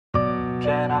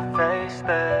Can I face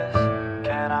this?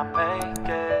 Can I make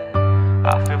it?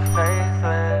 I feel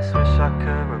faithless, wish I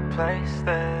could replace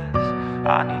this.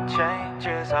 I need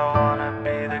changes, I wanna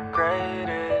be the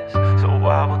greatest. So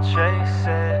I will chase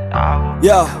it, I will be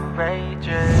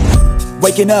courageous.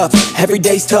 Waking up, every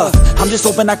day's tough. I'm just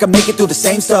hoping I can make it through the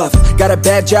same stuff. Got a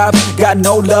bad job, got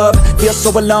no love. Feel so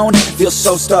alone, feel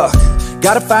so stuck.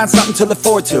 Gotta find something to look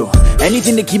forward to,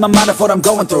 anything to keep my mind off what I'm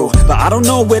going through. But I don't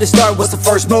know where to start, what's the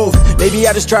first move? Maybe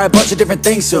I just try a bunch of different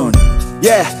things soon.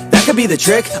 Yeah, that could be the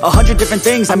trick, 100 different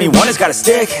things, I mean one has gotta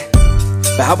stick.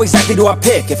 But how exactly do I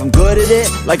pick? If I'm good at it,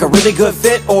 like a really good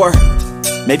fit, or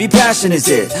maybe passion is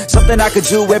it? Something I could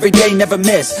do every day, never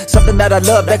miss. Something that I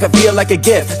love, that could feel like a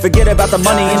gift. Forget about the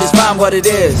money and just find what it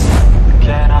is.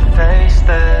 Can I face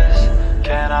this?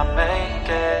 Can I make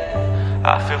it?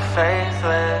 I feel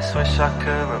faithless, wish I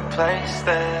could replace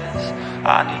this.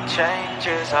 I need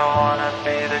changes, I wanna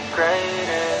be the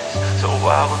greatest. So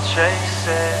I will chase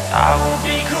it, I will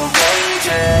be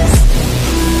courageous.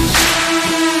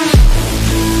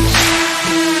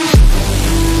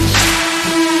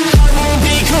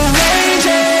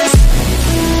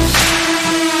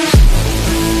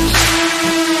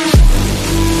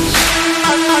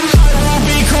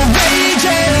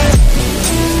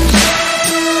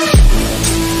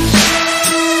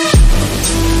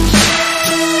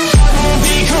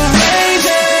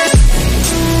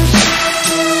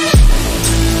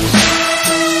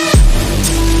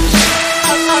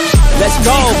 Let's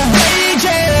go.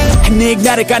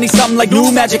 Enigmatic, I need something like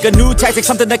new magic, a new tactic,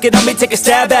 something that can help me take a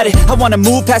stab at it. I wanna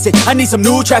move past it, I need some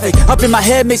new traffic. Up in my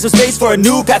head, make some space for a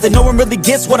new path. And no one really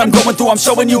gets what I'm going through, I'm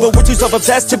showing you. But we're too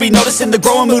self-obsessed to be noticing the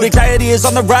growing mood. Anxiety is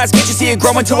on the rise, can't you see it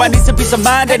growing too? I need some peace of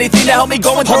mind, anything to help me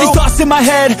going through. All these thoughts in my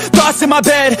head, thoughts in my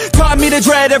bed, taught me to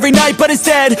dread every night, but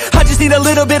instead I just need a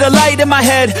little bit of light in my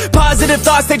head. Positive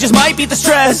thoughts, they just might beat the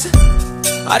stress.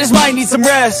 I just might need some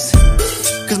rest,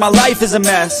 cause my life is a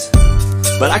mess.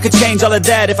 But I could change all of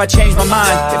that if I change my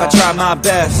mind, if I try my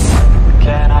best.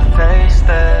 Can I face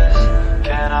this?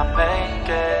 Can I make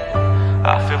it?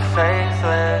 I feel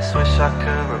faithless, wish I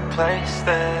could replace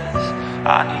this.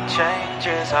 I need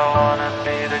changes, I wanna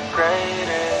be the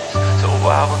greatest. So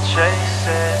I will chase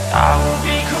it, I will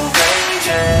be